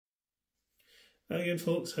Hi again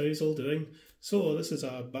folks, how's all doing? So this is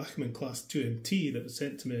a Bachmann Class 2MT that was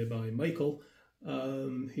sent to me by Michael.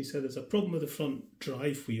 He said there's a problem with the front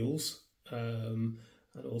drive wheels and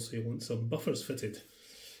also he wants some buffers fitted.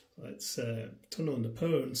 Let's turn on the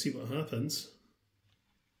power and see what happens.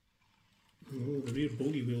 Oh, the rear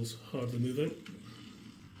bogie wheel's hardly moving.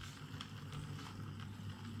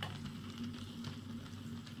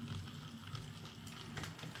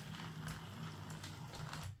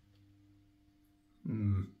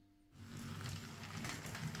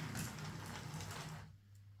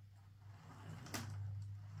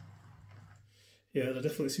 Yeah, there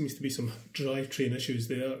definitely seems to be some drivetrain issues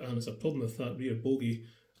there, and there's a problem with that rear bogie.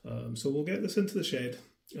 So we'll get this into the shed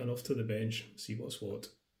and off to the bench, see what's what.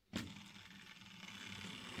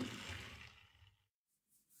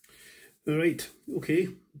 Alright, okay,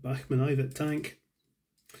 Bachmann Ivatt tank.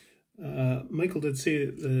 Michael did say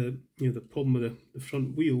that the problem with the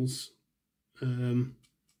front wheels, they're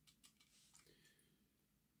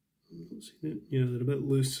a bit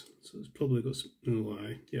loose, so it's probably got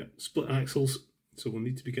split axles. So we'll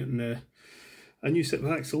need to be getting a new set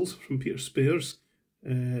of axles from Peter Spares.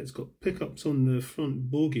 It's got pickups on the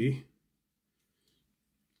front bogie,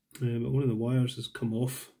 but one of the wires has come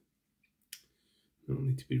off. That'll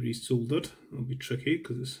need to be resoldered. That'll be tricky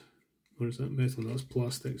because it's, where's that metal? That's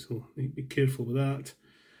plastic, so need to be careful with that.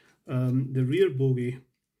 The rear bogie,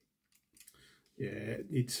 yeah,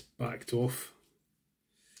 it needs backed off.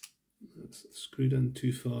 That's screwed in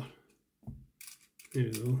too far. There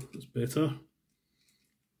we go, that's better.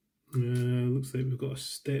 Looks like we've got a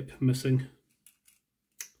step missing.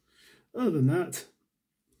 Other than that,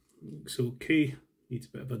 looks okay. Needs a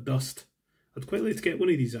bit of a dust. I'd quite like to get one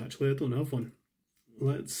of these actually, I don't have one.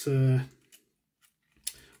 Let's open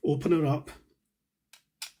her up.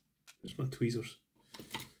 Where's my tweezers?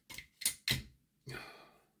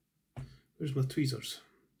 Where's my tweezers?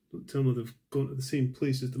 Don't tell me they've gone to the same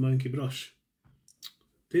place as the monkey brush.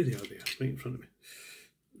 There they are, there, right in front of me.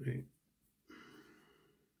 Right.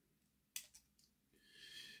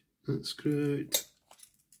 That screw out.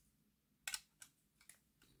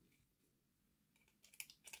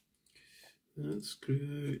 That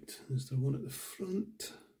screw out. Is there one at the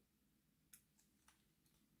front?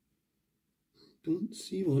 Don't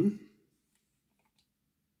see one.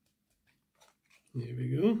 There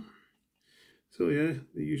we go. So yeah,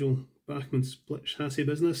 the usual Bachmann split chassis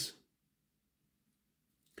business,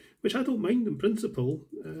 which I don't mind in principle.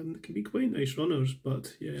 They can be quite nice runners,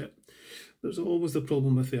 but yeah, there's always the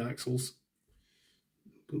problem with the axles.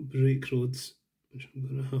 Got brake rods, which I'm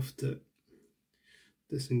going to have to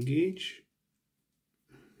disengage.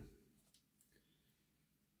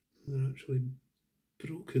 They're actually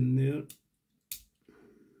broken there.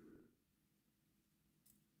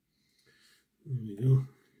 There we go.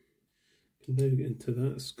 Can now get into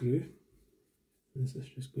that screw. This is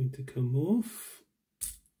just going to come off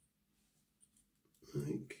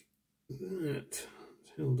like that.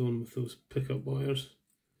 It's held on with those pickup wires.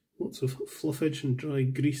 Lots of fluffage and dry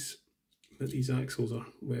grease, but these axles are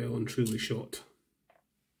well and truly shot.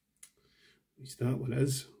 At least that one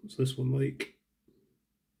is. What's this one like?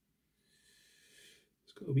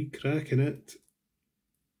 It's got a wee crack in it.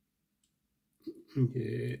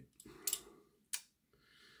 Yeah.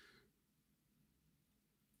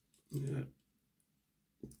 Yeah,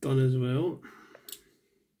 done as well.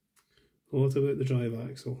 What about the drive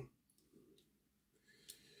axle?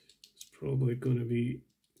 It's probably going to be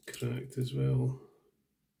cracked as well.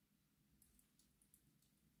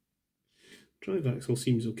 Drive axle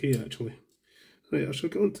seems okay actually. Right, I shall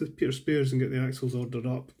go on to Peter Spares and get the axles ordered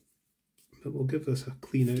up, but we'll give this a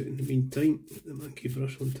clean out in the meantime. Get the monkey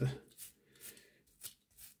brush onto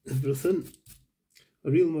everything. I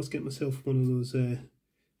really must get myself one of those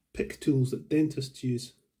pick tools that dentists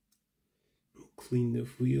use. We'll clean the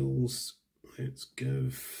wheels. Let's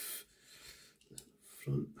give the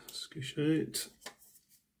front squish out.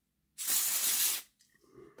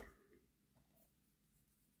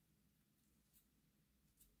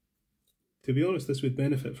 To be honest, this would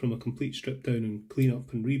benefit from a complete strip down and clean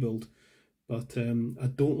up and rebuild, but I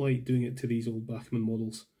don't like doing it to these old Bachmann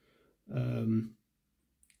models.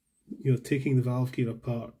 Taking the valve gear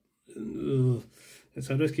apart, it's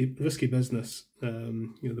a risky business.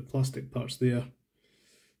 The plastic parts there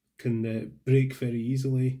can break very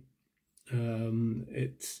easily.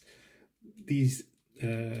 It's these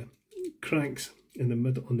cranks in the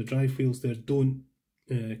middle on the drive wheels there don't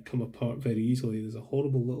come apart very easily. There's a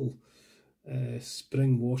horrible little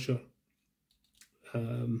spring washer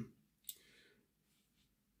that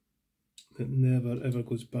never ever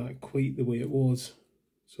goes back quite the way it was.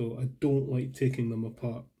 So I don't like taking them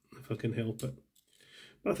apart if I can help it.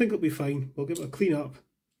 But I think it'll be fine. We'll give it a clean up,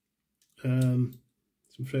 some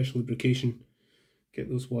fresh lubrication, get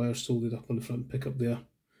those wires soldered up on the front pickup there,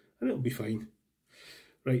 and it'll be fine.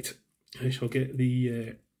 Right, I shall get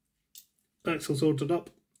the axles ordered up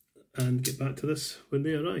and get back to this when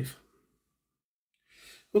they arrive.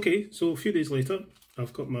 Okay, so a few days later,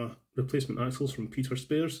 I've got my replacement axles from Peter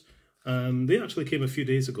Spares. They actually came a few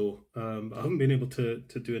days ago. I haven't been able to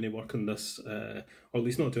do any work on this, or at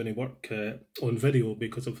least not do any work on video,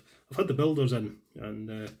 because I've had the builders in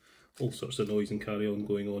and all sorts of noise and carry on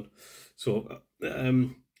going on. So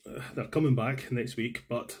they're coming back next week,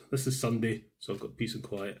 but this is Sunday, so I've got peace and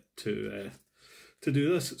quiet to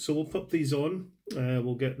do this. So we'll pop these on,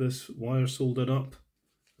 we'll get this wire soldered up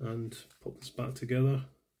and pop this back together,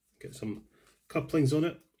 get some couplings on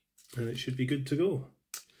it, and it should be good to go.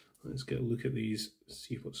 Let's get a look at these,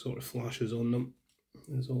 see what sort of flashes on them.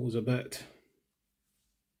 There's always a bit.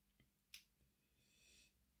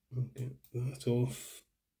 I'll get that off.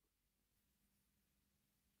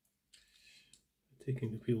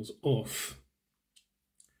 Taking the wheels off,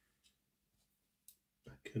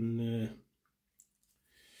 I can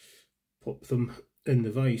pop them in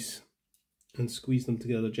the vise and squeeze them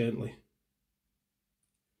together gently.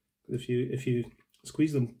 If you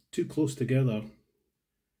squeeze them too close together,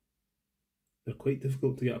 they're quite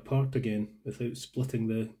difficult to get apart again without splitting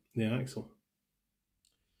the axle.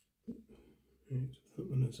 Right, that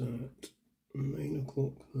one is at 9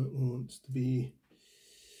 o'clock, that one wants to be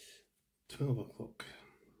 12 o'clock,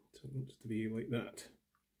 so it wants to be like that.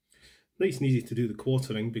 Nice and easy to do the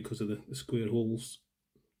quartering because of the square holes.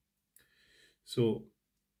 So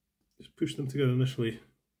just push them together initially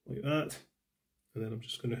like that, and then I'm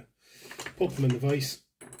just going to pop them in the vise,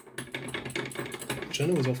 which I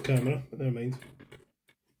know is off camera, but never mind.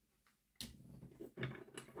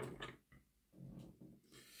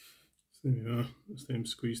 So there we are, that's them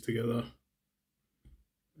squeezed together,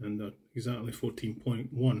 and they're exactly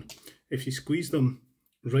 14.1. If you squeeze them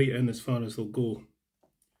right in as far as they'll go,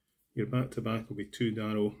 your back to back will be too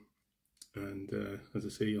narrow, and as I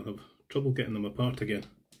say, you'll have trouble getting them apart again.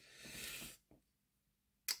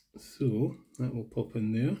 So that will pop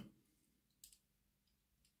in there.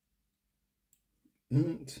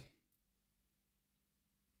 That.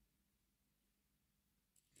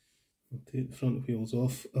 I'll take the front wheels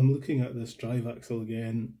off. I'm looking at this drive axle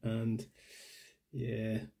again, and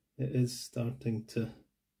yeah, it is starting to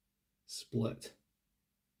split.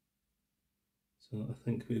 So I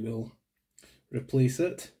think we will replace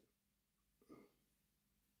it.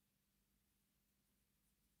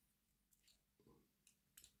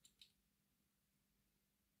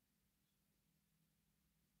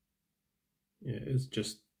 Yeah, it is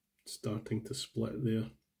just starting to split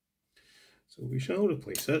there. So we shall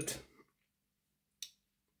replace it.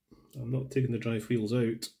 I'm not taking the drive wheels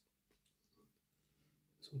out,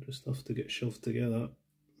 so just have to get shoved together.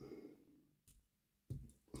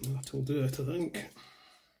 That'll do it, I think.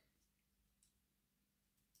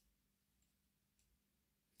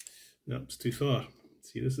 Nope, it's too far.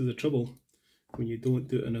 See, this is the trouble when you don't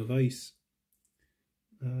do it in a vise.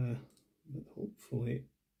 But hopefully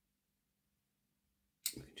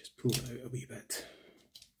we can just pull it out a wee bit.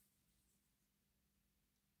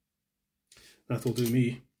 That'll do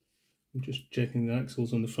me. I'm just checking the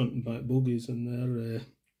axles on the front and back bogies, and they're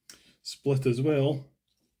split as well.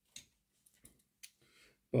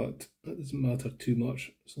 But that doesn't matter too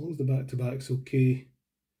much, as long as the back-to-back's okay,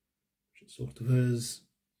 which it sort of is.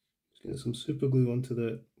 Just get some super glue onto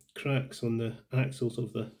the cracks on the axles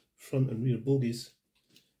of the front and rear bogies,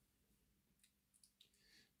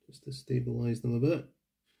 just to stabilise them a bit.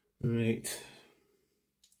 Right,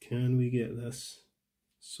 can we get this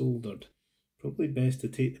soldered? Probably best to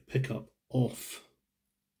take the pickup off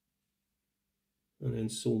and then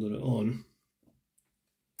solder it on.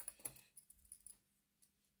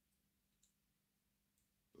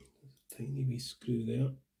 Tiny wee screw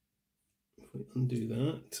there. If we undo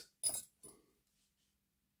that,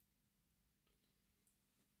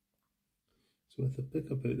 so with the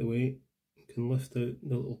pickup out the way, you can lift out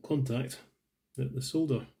the little contact that the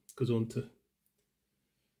solder goes onto.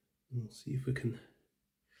 And we'll see if we can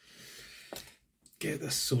get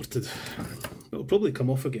this sorted. It'll probably come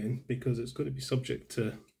off again because it's going to be subject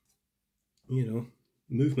to, you know,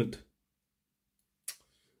 movement.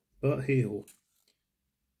 But hey ho.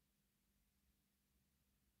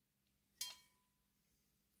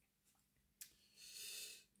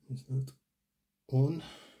 Is that on?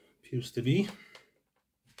 Appears to be.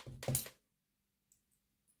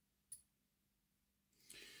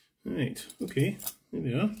 Right, okay, there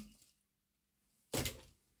we are.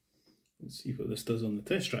 Let's see what this does on the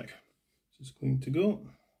test track. It's just going to go.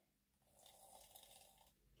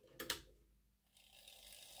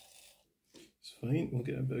 fine. We'll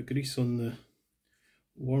get a bit of grease on the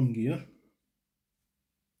worm gear.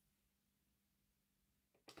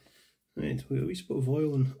 Right, we'll get a wee spot of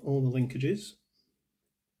oil on all the linkages.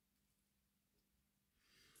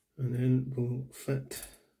 And then we'll fit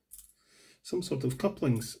some sort of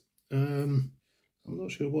couplings. I'm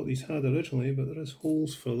not sure what these had originally, but there is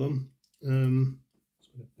holes for them. So I'm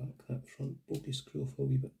going to back that front bogey screw off a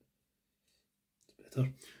wee bit. It's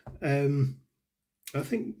better. I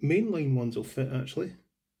think mainline ones will fit actually.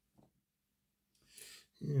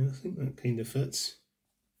 Yeah, I think that kind of fits.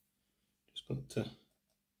 Just got to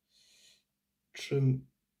trim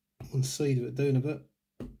one side of it down a bit.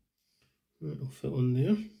 That'll fit on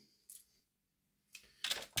there.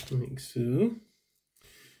 Like so.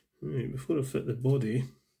 Right, before I fit the body,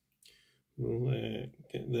 we'll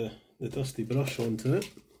get the dusty brush onto it,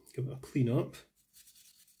 give it a clean up.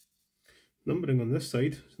 Numbering on this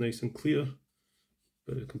side is nice and clear,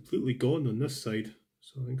 but it's completely gone on this side.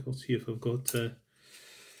 So I think I'll see if I've got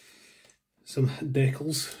some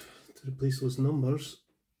decals to replace those numbers.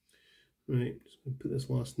 Right, just going to put this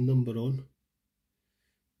last number on.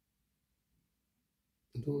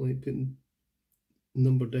 I don't like putting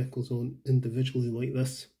number decals on individually like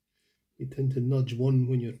this. You tend to nudge one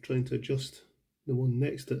when you're trying to adjust the one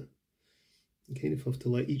next to it. You kind of have to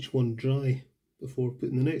let each one dry before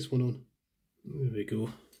putting the next one on. There we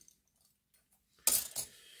go.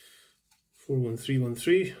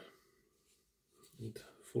 41313 and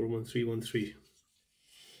 41313.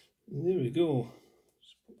 There we go.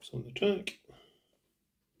 Just pop this on the track.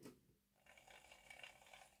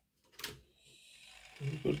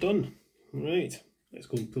 And we're done. Right, let's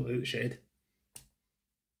go and pull out the shed.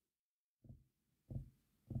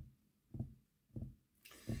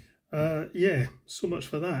 Yeah, so much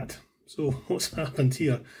for that. So what's happened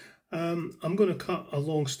here? I'm going to cut a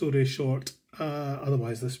long story short,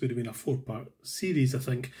 otherwise this would have been a 4-part series I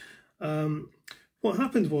think. What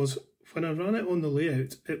happened was, when I ran it on the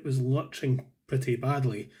layout, it was lurching pretty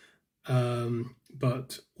badly,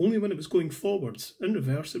 but only when it was going forwards. In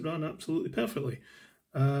reverse it ran absolutely perfectly.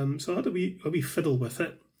 So I had a wee fiddle with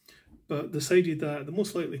it, but decided that the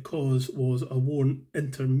most likely cause was a worn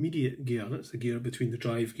intermediate gear. That's the gear between the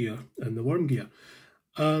drive gear and the worm gear.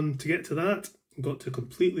 To get to that, I got to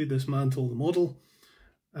completely dismantle the model,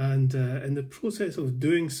 and in the process of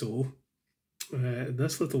doing so,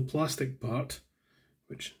 this little plastic part,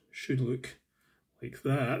 which should look like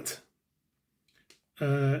that,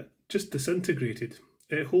 just disintegrated.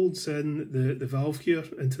 It holds in the valve gear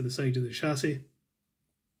into the side of the chassis,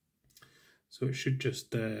 so it should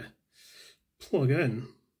just plug in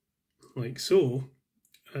like so,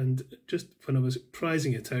 and just when I was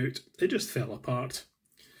prizing it out, it just fell apart.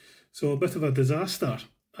 So a bit of a disaster.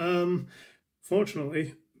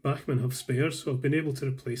 Fortunately, Bachmann have spares, so I've been able to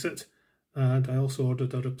replace it, and I also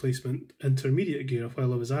ordered a replacement intermediate gear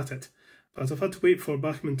while I was at it. But I've had to wait for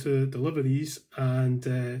Bachmann to deliver these, and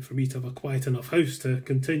for me to have a quiet enough house to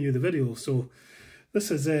continue the video. So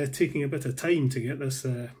this is taking a bit of time to get this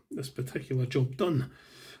this particular job done.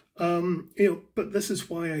 But this is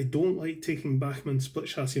why I don't like taking Bachmann split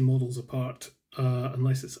chassis models apart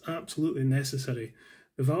unless it's absolutely necessary.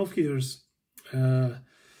 The valve gears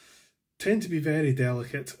tend to be very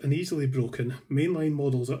delicate and easily broken. Mainline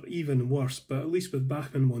models are even worse, but at least with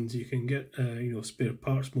Bachmann ones you can get spare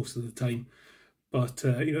parts most of the time. But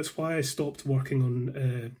it's why I stopped working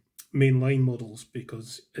on mainline models,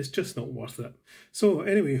 because it's just not worth it. So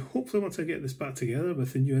anyway, hopefully once I get this back together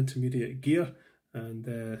with the new intermediate gear and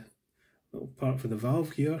little part for the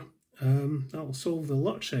valve gear, that'll solve the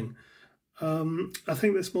lurching. I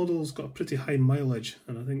think this model's got a pretty high mileage,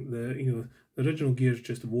 and I think the original gear is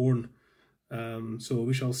just worn. So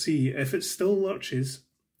we shall see. If it still lurches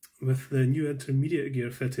with the new intermediate gear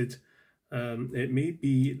fitted, it may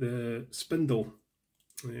be the spindle.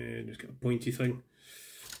 Just got a pointy thing.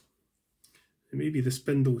 It may be the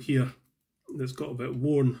spindle here that's got a bit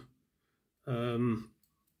worn. And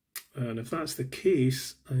if that's the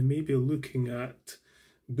case, I may be looking at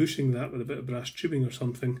bushing that with a bit of brass tubing or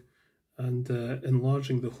something, and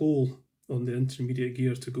enlarging the hole on the intermediate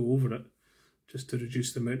gear to go over it, just to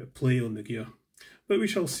reduce the amount of play on the gear. But we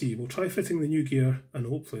shall see. We'll try fitting the new gear, and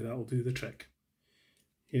hopefully that'll do the trick.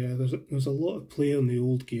 Yeah, there's a lot of play on the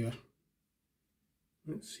old gear.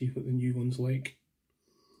 Let's see what the new one's like.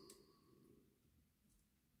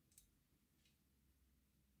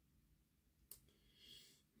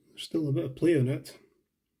 There's still a bit of play on it,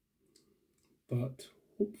 but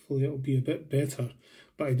hopefully it'll be a bit better.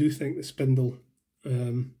 But I do think the spindle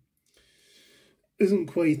isn't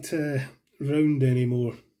quite round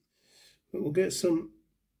anymore. But we'll get some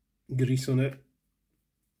grease on it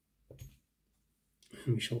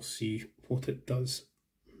and we shall see what it does.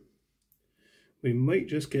 We might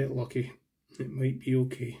just get lucky. It might be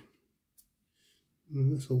okay.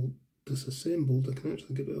 And this will disassembled. I can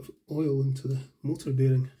actually get a bit of oil into the motor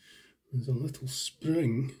bearing. There's a little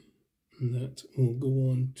spring that will go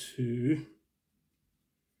on to,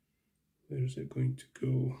 where's it going to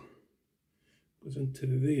go? Goes into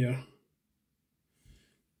there,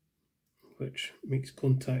 which makes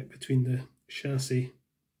contact between the chassis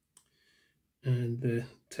and the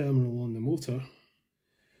terminal on the motor.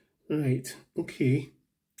 Right, okay.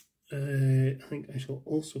 I think I shall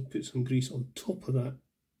also put some grease on top of that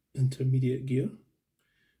intermediate gear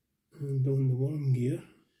and on the worm gear.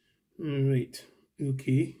 Right,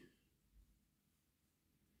 okay.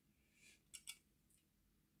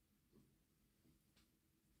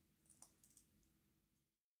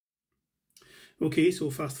 Okay, so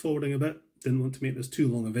fast forwarding a bit, didn't want to make this too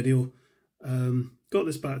long a video. Got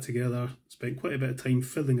this back together, spent quite a bit of time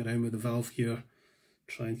fiddling around with the valve gear,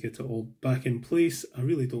 trying to get it all back in place. I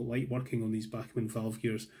really don't like working on these Bachmann valve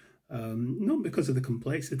gears, not because of the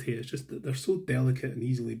complexity, it's just that they're so delicate and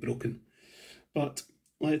easily broken. But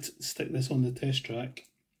let's stick this on the test track.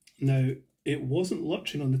 Now, it wasn't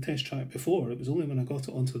lurching on the test track before, it was only when I got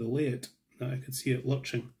it onto the layout that I could see it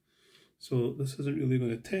lurching. So this isn't really going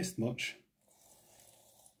to test much,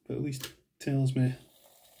 but at least tells me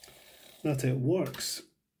that it works.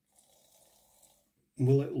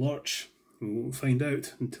 Will it lurch? We won't find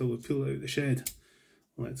out until we pull it out the shed.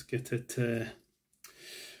 Let's get it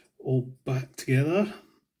all back together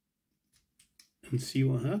and see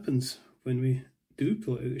what happens when we do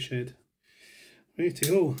pull it out the shed.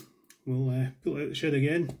 Righty-ho, we'll pull it out the shed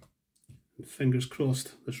again, and fingers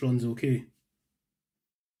crossed this runs okay.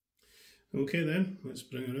 Okay then, let's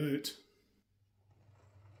bring her out.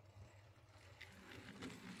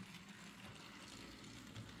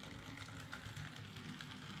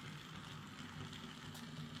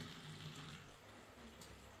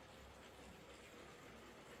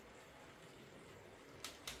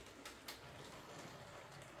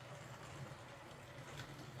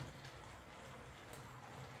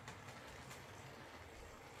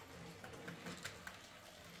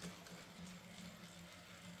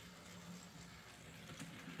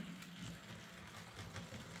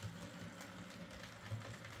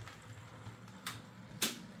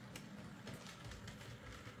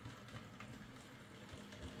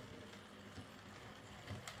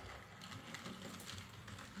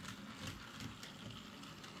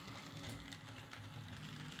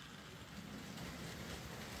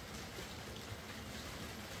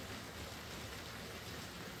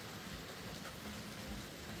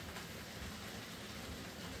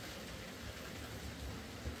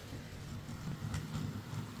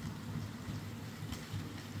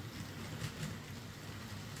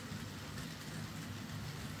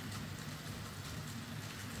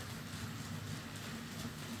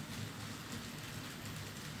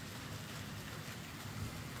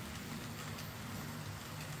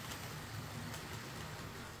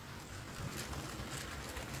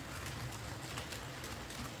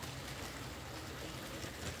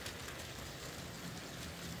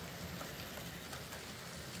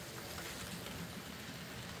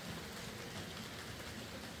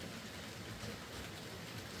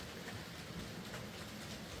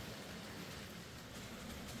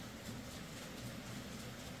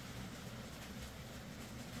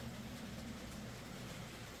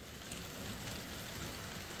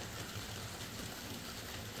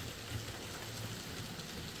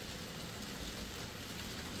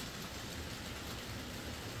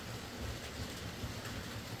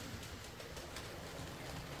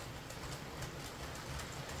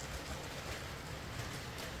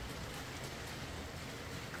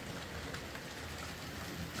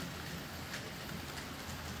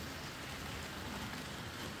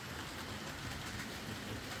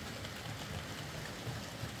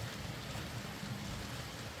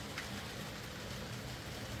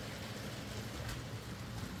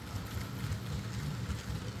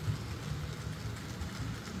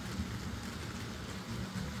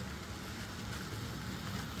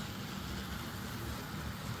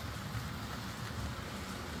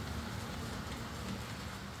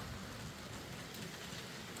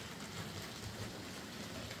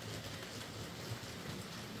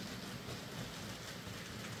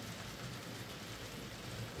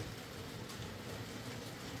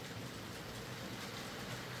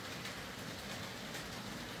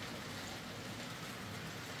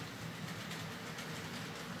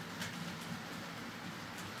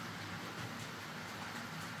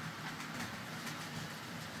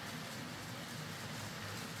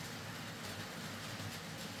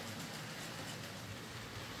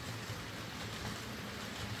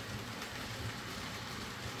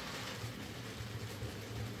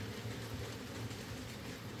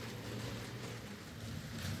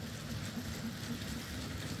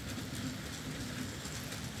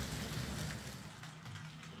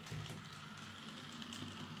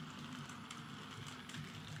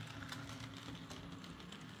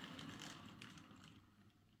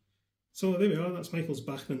 So there we are, that's Michael's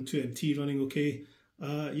Bachmann 2MT running okay.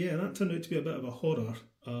 Yeah, that turned out to be a bit of a horror.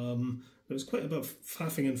 There was quite a bit of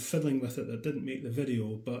faffing and fiddling with it that didn't make the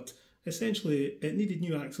video, but essentially it needed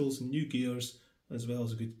new axles and new gears, as well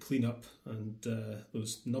as a good clean-up and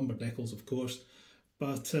those number decals, of course.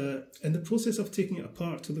 But in the process of taking it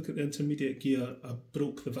apart to look at the intermediate gear, I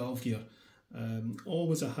broke the valve gear.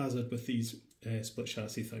 Always a hazard with these split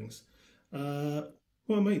chassis things.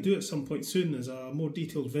 What I might do at some point soon is a more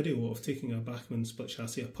detailed video of taking a Bachmann split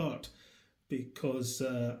chassis apart, because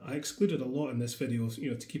I excluded a lot in this video,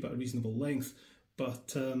 to keep it a reasonable length.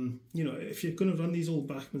 But if you're going to run these old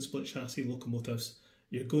Bachmann split chassis locomotives,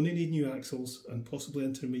 you're going to need new axles and possibly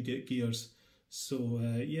intermediate gears. So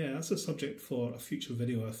yeah, that's a subject for a future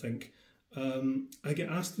video, I think. I get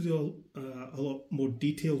asked to do a lot more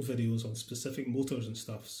detailed videos on specific motors and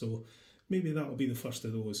stuff, so maybe that will be the first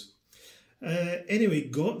of those. Anyway,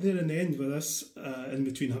 got there in the end with this, in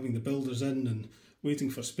between having the builders in and waiting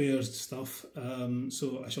for spares and stuff.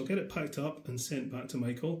 So I shall get it packed up and sent back to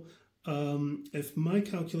Michael. If my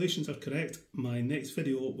calculations are correct, my next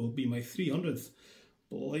video will be my 300th.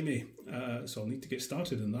 Blimey. So I'll need to get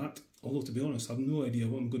started in that. Although, to be honest, I have no idea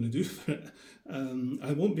what I'm going to do for it.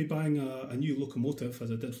 I won't be buying a new locomotive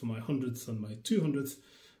as I did for my 100th and my 200th,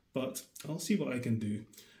 but I'll see what I can do.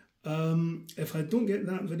 If I don't get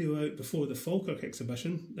that video out before the Falkirk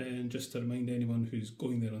exhibition, then just to remind anyone who's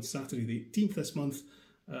going there on Saturday the 18th this month,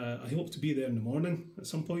 I hope to be there in the morning at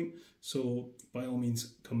some point, so by all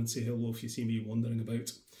means come and say hello if you see me wandering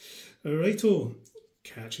about. Righto,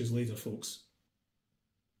 catch us later folks.